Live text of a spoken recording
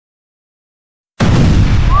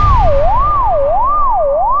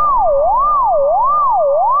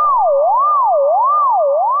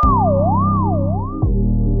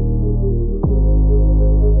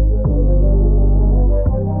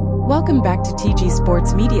Welcome back to TG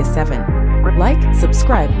Sports Media 7. Like,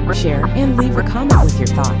 subscribe, share, and leave a comment with your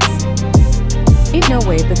thoughts. Ain't no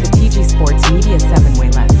way but the TG Sports Media 7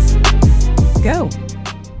 way. Let's go.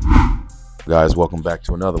 Guys, welcome back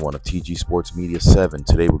to another one of TG Sports Media 7.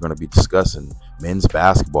 Today we're going to be discussing men's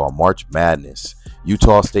basketball, March Madness.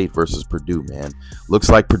 Utah State versus Purdue, man. Looks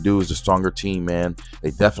like Purdue is the stronger team, man.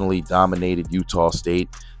 They definitely dominated Utah State.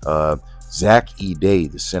 Zach Edey,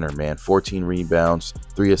 the center, man. 14 rebounds,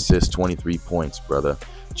 3 assists, 23 points, brother.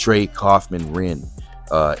 Trey Kaufman-Wren,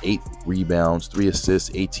 8 rebounds, 3 assists,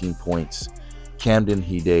 18 points. Camden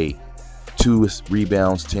Hede, 2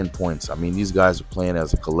 rebounds, 10 points. I mean, these guys are playing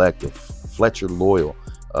as a collective. Fletcher Loyal,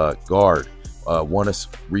 guard, 1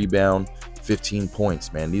 rebound, 15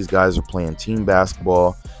 points, man. These guys are playing team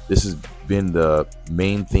basketball. This has been the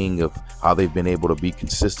main thing of how they've been able to be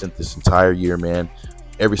consistent this entire year, man.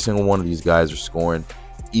 Every single one of these guys are scoring,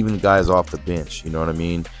 even guys off the bench, you know what I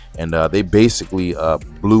mean? And they basically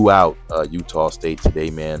blew out Utah State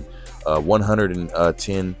today, man.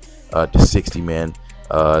 110 to 60, man.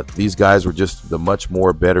 These guys were just the much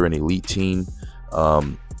more better and elite team.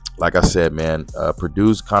 Like I said, man,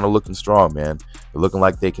 Purdue's kind of looking strong, man. They're looking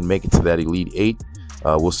like they can make it to that Elite 8.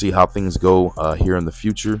 We'll see how things go here in the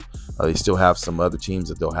future. They still have some other teams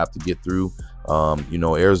that they'll have to get through. You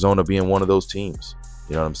know, Arizona being one of those teams.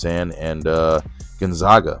 You know what I'm saying? And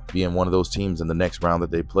Gonzaga being one of those teams in the next round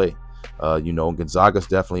that they play. You know, Gonzaga's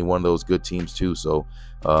definitely one of those good teams too. So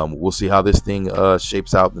we'll see how this thing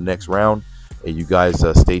shapes out in the next round. Hey, you guys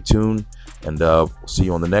stay tuned, and we'll see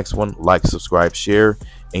you on the next one. Like, subscribe, share.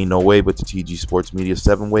 Ain't no way but the TG Sports Media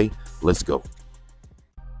 7 way. Let's go.